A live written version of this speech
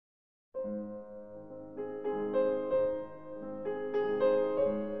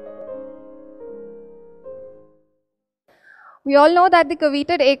We all know that the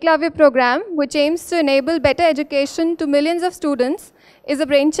coveted Eklavya program, which aims to enable better education to millions of students, is a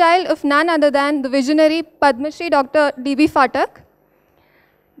brainchild of none other than the visionary Padma Shri Dr. D.B. Phatak.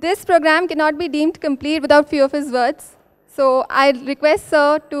 This program cannot be deemed complete without few of his words. So I request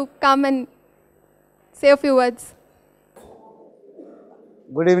Sir to come and say a few words.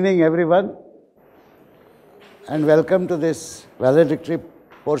 Good evening, everyone, and welcome to this valedictory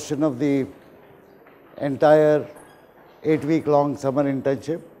portion of the entire 8-week-long summer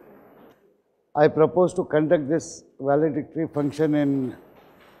internship. I propose to conduct this valedictory function in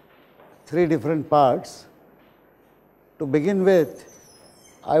 3 different parts. To begin with,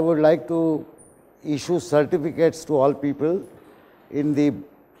 I would like to issue certificates to all people in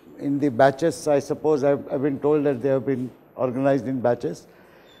the batches. I suppose I've been told that they have been organized in batches.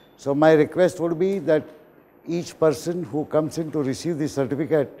 So my request would be that each person who comes in to receive the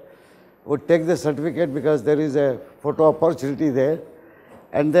certificate would take the certificate, because there is a photo opportunity there,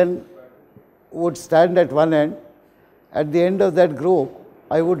 and then would stand at one end. At the end of that group,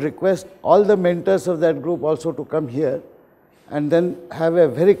 I would request all the mentors of that group also to come here and then have a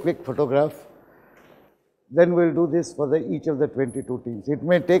very quick photograph. Then we'll do this for each of the 22 teams. It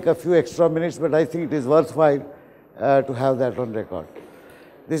may take a few extra minutes, but I think it is worthwhile to have that on record.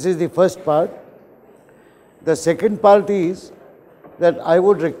 This is the first part. The second part is that I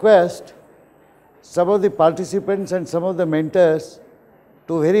would request some of the participants and some of the mentors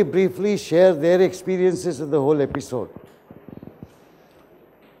to very briefly share their experiences of the whole episode.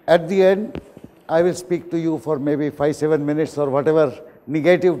 At the end, I will speak to you for maybe 5-7 minutes or whatever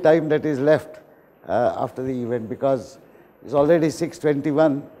negative time that is left after the event, because it's already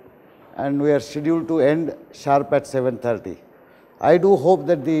 6:21 and we are scheduled to end sharp at 7:30. I do hope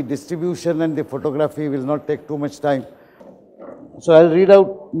that the distribution and the photography will not take too much time. So I'll read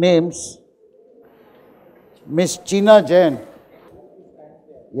out names. Miss Cheena Jain.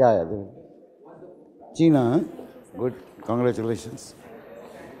 Yeah. Cheena, huh? Good. Congratulations.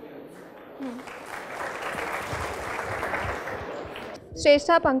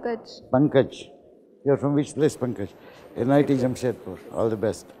 Shrestha Pankaj. Pankaj. You're from which place, Pankaj? NIT Jamshedpur. All the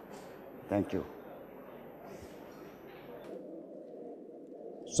best. Thank you.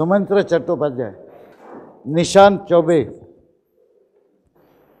 Sumantra Chattopadhyay. Nishant Chaube.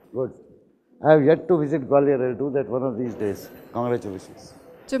 Good. I have yet to visit Gwalior. I'll do that one of these days. Congratulations.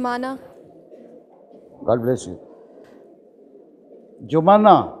 Jumana. God bless you.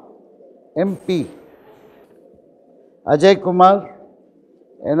 Jumana, MP. Ajay Kumar,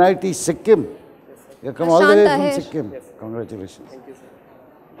 NIT Sikkim. You come all the way from Sikkim. Yes. Congratulations. Thank you, sir.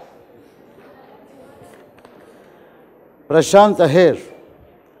 Prashant Aher,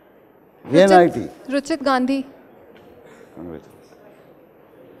 VNIT. Ruchit Gandhi. Congratulations.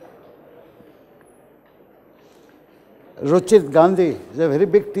 Ruchit Gandhi is a very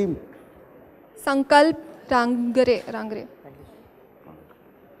big team. Sankalp Rangre.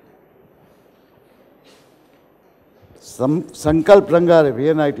 Sankalp Rangare,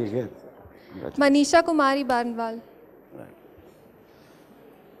 VNIT again. Manisha Kumari Barnwal. Right.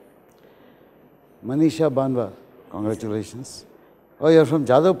 Manisha Banwal, congratulations. Oh, you're from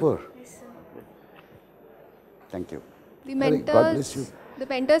Jadavpur? Yes, sir. Thank you. The mentors, God bless you. The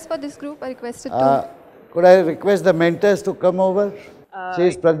mentors for this group are requested to. Could I request the mentors to come over? She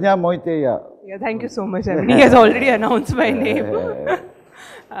is Prajna Moiteya. Yeah, thank you so much. I mean, he has already announced my name.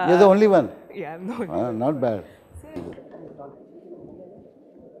 You're the only one? Yeah, I'm the only one. Not bad.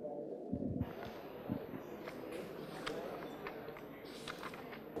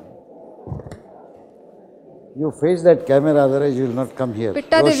 You face that camera, otherwise you will not come here.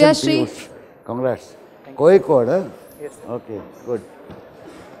 Pitta Divya Shri. Congrats. Kozhikode, huh? Yes. Okay, good.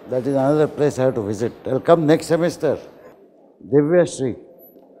 That is another place I have to visit. I'll come next semester. Divya Shri.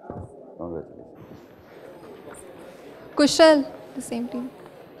 Congratulations. Kushal, the same team.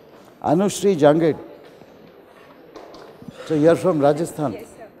 Anushri Jangid. So you are from Rajasthan? Yes,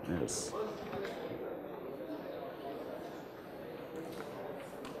 sir. Yes.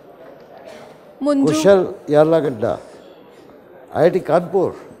 Munju. Kushal Yarlagadda. IIT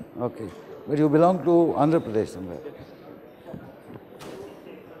Kanpur. Okay. But you belong to Andhra Pradesh somewhere.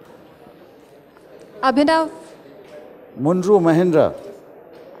 Abhinav. Munru Mahendra.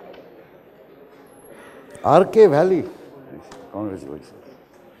 RK Valley. Congratulations.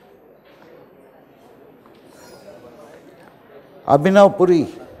 Abhinav Puri.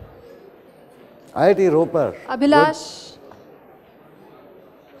 IIT Ropar. Abhilash.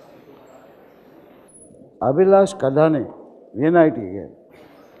 Abhilash Kadhane. VNIT again.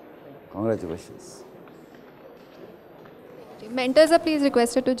 Congratulations. Mentors are please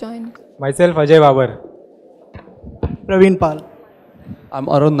requested to join. Myself, Ajay Babar. Praveen Pal. I'm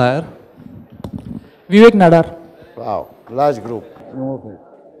Arun Nair. Vivek Nadar. Wow, large group. Remove it.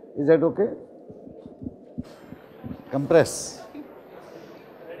 Is that okay? Compress.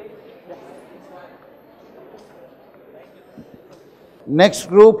 Next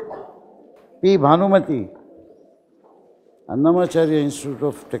group, P. Bhanumati, Annamacharya Institute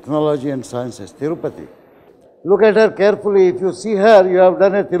of Technology and Sciences, Tirupati. Look at her carefully. If you see her, you have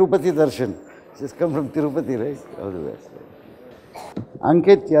done a Tirupati darshan. She's come from Tirupati, right? All the best.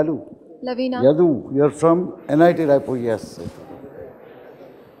 Ankit Lavina. Yadu, you're from NIT Raipur, yes.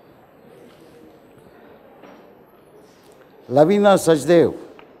 Lavina Sajdev,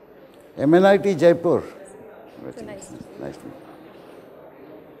 MNIT Jaipur. So nice. Nice to meet you.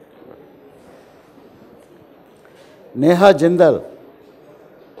 Neha Jindal.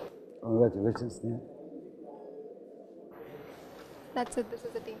 Congratulations, Neha. That's it. This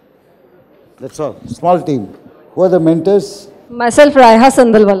is the team. That's all. Small team. Who are the mentors? Myself, Raiha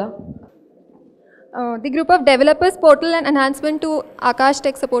Sandalwala. The group of developers portal and enhancement to Akash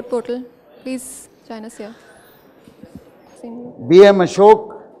Tech Support Portal. Please join us here. BM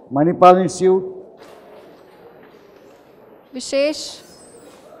Ashok, Manipal Institute. Vishesh.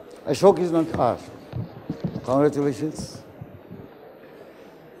 Ashok is not asked. Congratulations.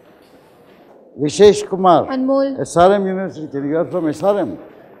 Vishesh Kumar. Anmol. SRM University. You are from SRM.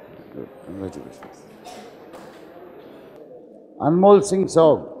 Good. Congratulations. Anmol Singh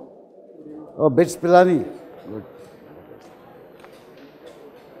Saug. Oh, Bits Pilani. Good.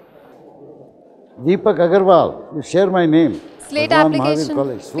 Deepak Agarwal. You share my name. Slate Bhagwan application. Mahavir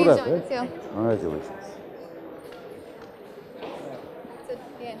College, Please Surat, join right? us here. Congratulations. That's it.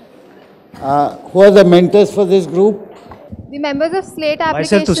 The end. Who are the mentors for this group? The members of Slate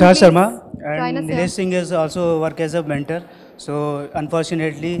application. Myself Tushar please Sharma join us and here. Nilesh Singh is also work as a mentor. So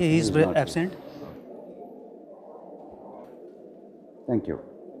unfortunately he is absent. Thank you.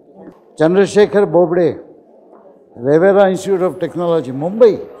 Chandrasekhar Bobde, Revera Institute of Technology,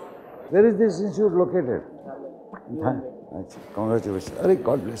 Mumbai. Where is this institute located? Congratulations. Arey,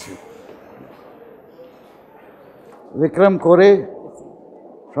 God bless you. Vikram Kore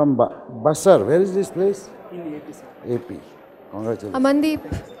from Basar. Where is this place? In AP. Congratulations. Amandeep.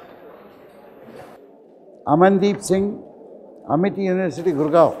 Amandeep Singh, Amity University,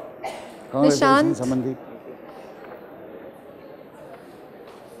 Gurgaon. Congratulations, Nishant. Amandeep.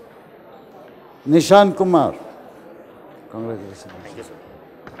 Nishant Kumar. Congratulations.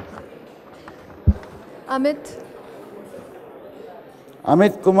 Amit.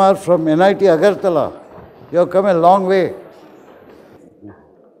 Amit Kumar from NIT Agartala. You have come a long way.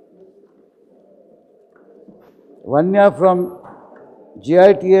 Vanya from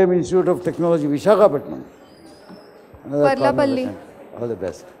GITM Institute of Technology, Visakhapatnam. Another corner of the Parlapalli. country. All the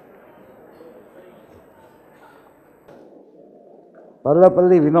best.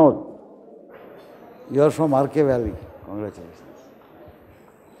 Parlapalli Vinod. You are from RK Valley. Congratulations.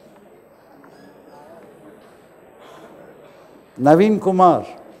 Naveen Kumar.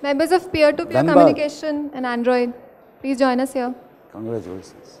 Members of peer-to-peer Dhanbad. communication and Android. Please join us here.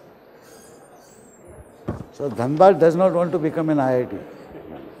 Congratulations. So Dhanbad does not want to become an IIT.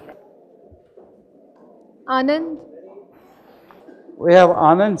 Anand. We have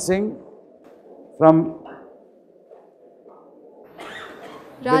Anand Singh from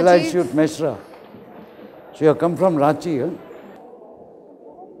Birla Rajiv. Institute, Meshra. So you have come from Ranchi, huh?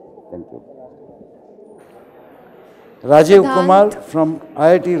 Thank you. Rajiv Siddhant. Kumar from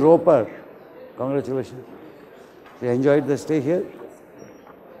IIT Ropar. Congratulations. You enjoyed the stay here?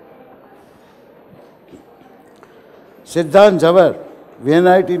 Siddhant Jawar,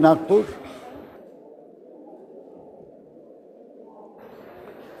 VNIT Nagpur.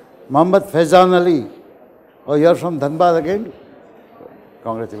 Mohammad Faizan Ali. Oh, you are from Dhanbad again?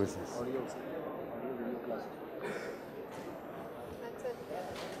 Congratulations.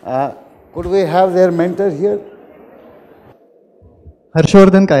 Could we have their mentor here?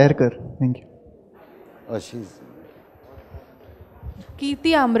 Harshvardhan Kayarkar. Thank you. Oh, she's.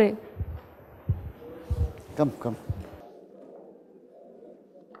 Kirti Amre. Come.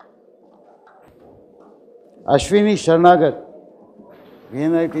 Ashwini Sharnagar,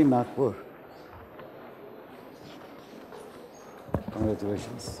 VNIT Nagpur.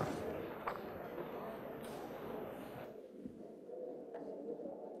 Congratulations.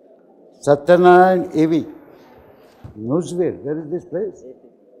 Satyanarayan A.V. Newswear. Where is this place?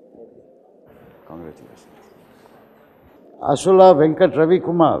 Congratulations. Ashula Venkat Ravi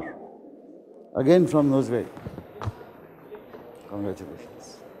Kumar. Again from Newswear.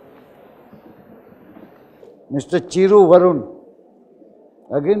 Congratulations. Mr. Chiru Varun.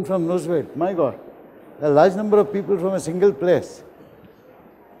 Again from Newswear. My God. A large number of people from a single place.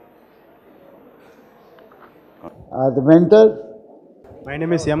 The mentor? My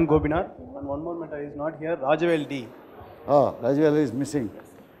name is M. Gopinath, and one more mentor is not here, Rajavel D. Oh, Rajwal is missing.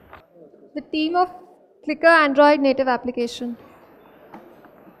 The team of Clicker Android native application.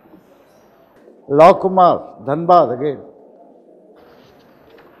 Law Kumar, Dhanbad again.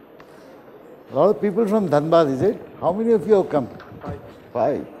 A lot of people from Dhanbad, is it? How many of you have come?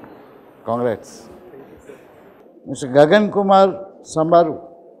 Five. Congrats. Mr. Gagan Kumar Sambaru.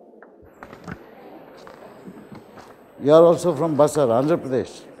 You are also from Basar, Andhra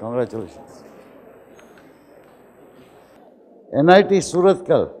Pradesh. Congratulations. NIT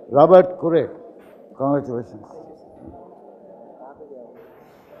Suratkal, Robert Kure. Congratulations.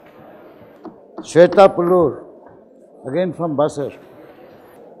 Shweta Pullur, again from Basar.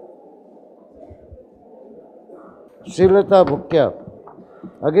 Srilata Bhukya,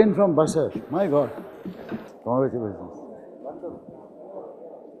 again from Basar. My God. Congratulations.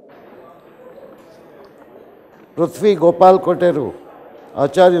 Prithvi Gopal Koteru,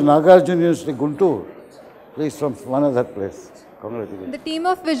 Acharya Nagarjuna University, Guntur. Please from one other place. Congratulations. The team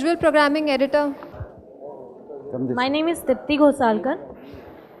of visual programming editor. Come this My name is Dipti Ghosalkar.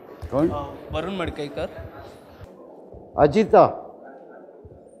 Come. Varun Madkaikar. Ajita.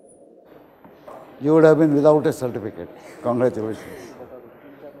 You would have been without a certificate. Congratulations.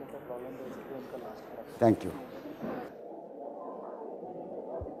 Thank you.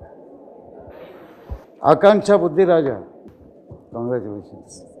 Akanksha Buddhiraja.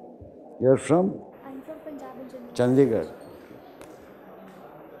 Congratulations. You are from? I'm from Punjab and Chandigarh.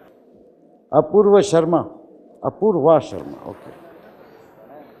 Apurva Sharma. Apurva Sharma. Okay.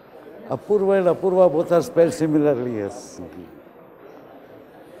 Apurva and Apurva both are spelled similarly, yes.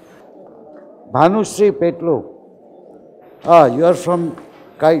 Bhanushree Petlu. Ah, you are from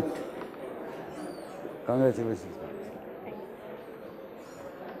Kite. Congratulations.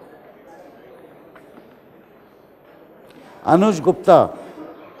 Anuj Gupta,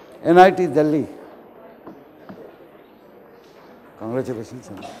 NIT Delhi. Congratulations.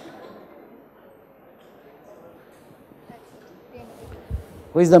 Anuj.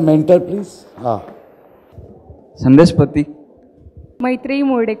 Who is the mentor, please? Ah. Sandeshpati. Maitreyi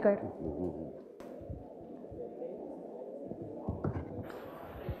Murdekar.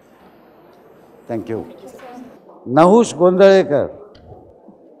 Thank you. Nahush Gondalekar.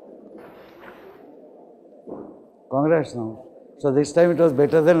 Congrats now. So this time it was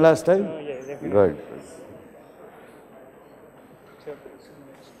better than last time? Good.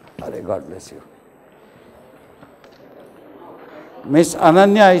 Are, God bless you. Miss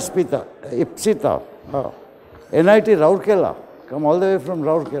Ananya Ipsita. Oh. NIT Rourkela. Come all the way from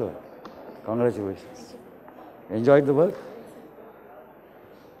Rourkela. Congratulations. Enjoyed the work?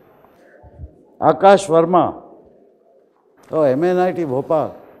 Akash Verma. Oh, MNIT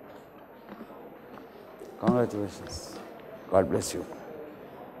Bhopal. Congratulations. God bless you.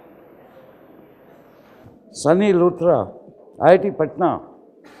 Sunny Luthra, IIT Patna.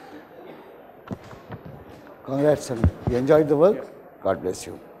 Congrats, Sunny. You enjoyed the work? God bless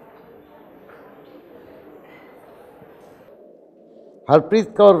you.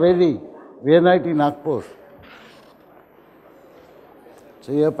 Harpreet Kaur Vedi, VNIT Nagpur.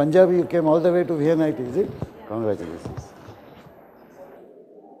 So you are Punjabi, you came all the way to VNIT, is it? Congratulations.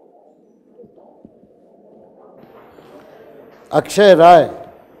 Akshay Rai,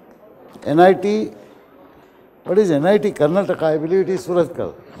 NIT, what is NIT Karnataka? I believe it is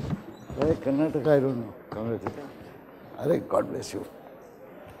Suratkal. Why Karnataka, I don't know. Congratulations. God bless you.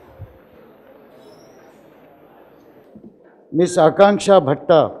 Miss Akanksha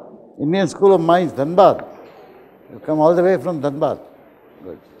Bhatta, Indian School of Mines, Dhanbad. You come all the way from Dhanbad.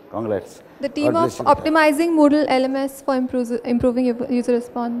 Good. Congrats. The team God of bless you. optimizing Moodle LMS for improving user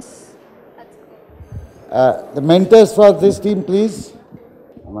response. The mentors for this team, please.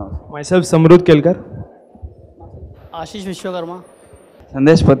 Myself, Samrudh Kelkar. Ashish Vishwakarma.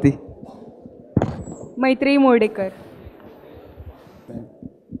 Sandeshpati. Maitreyi Murdekar.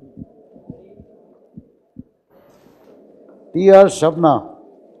 T.R. Shabna,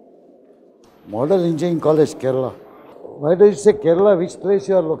 Model Engineering College, Kerala. Why do you say Kerala? Which place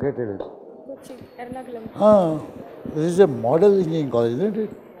you are located in? Ah, this is a Model Engineering College, isn't it?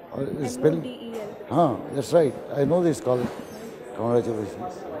 Or is spelling? Ah, that's right. I know this college.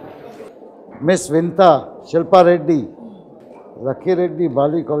 Congratulations. Miss Vinta Shilpa Reddy, Lucky Reddy,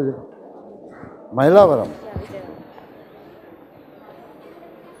 Bali College, Mailavaram.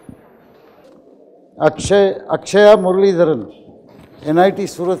 Akshaya Muralidharan, NIT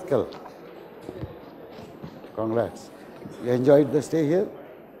Suratkal. Congrats. You enjoyed the stay here?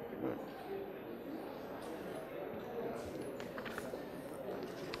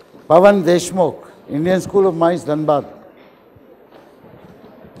 Pavan Deshmukh, Indian School of Mines, Dhanbad.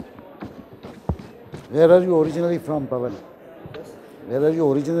 Where are you originally from, Pavan? Where are you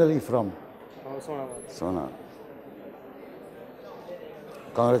originally from? Sona.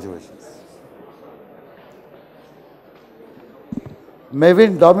 Congratulations.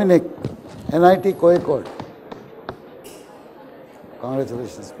 Mevin Dominic, NIT Kozhikode.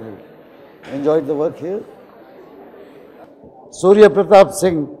 Congratulations, Mevin. Enjoyed the work here? Surya Pratap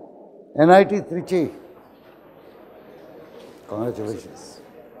Singh, NIT Trichy. Congratulations.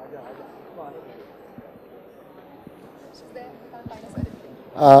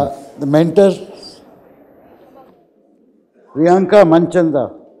 The mentor, Priyanka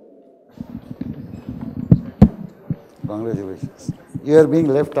Manchanda. Congratulations. You are being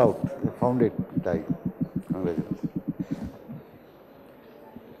left out. You found it, died. Congratulations.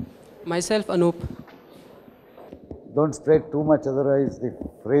 Myself, Anup. Don't spread too much, otherwise the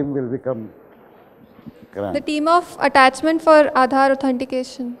frame will become cramped. The team of attachment for Aadhaar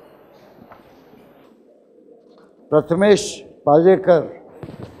authentication. Prathamesh Palekar,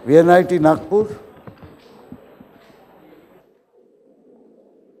 VNIT Nagpur.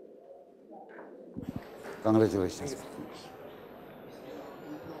 Congratulations.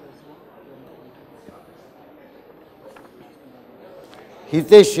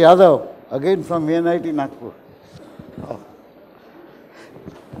 Hitesh Yadav, again from VNIT Nagpur. Oh,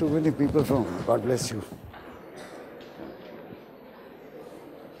 too many people from, God bless you.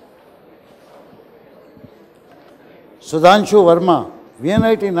 Sudhanshu Verma,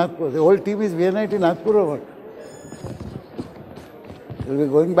 VNIT Nagpur. The whole team is VNIT Nagpur or what? Will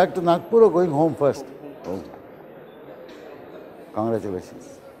be going back to Nagpur or going home first? Home.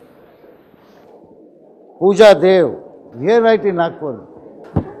 Congratulations. Pooja Dev, VNIT Nagpur.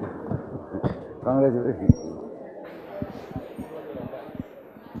 Congratulations.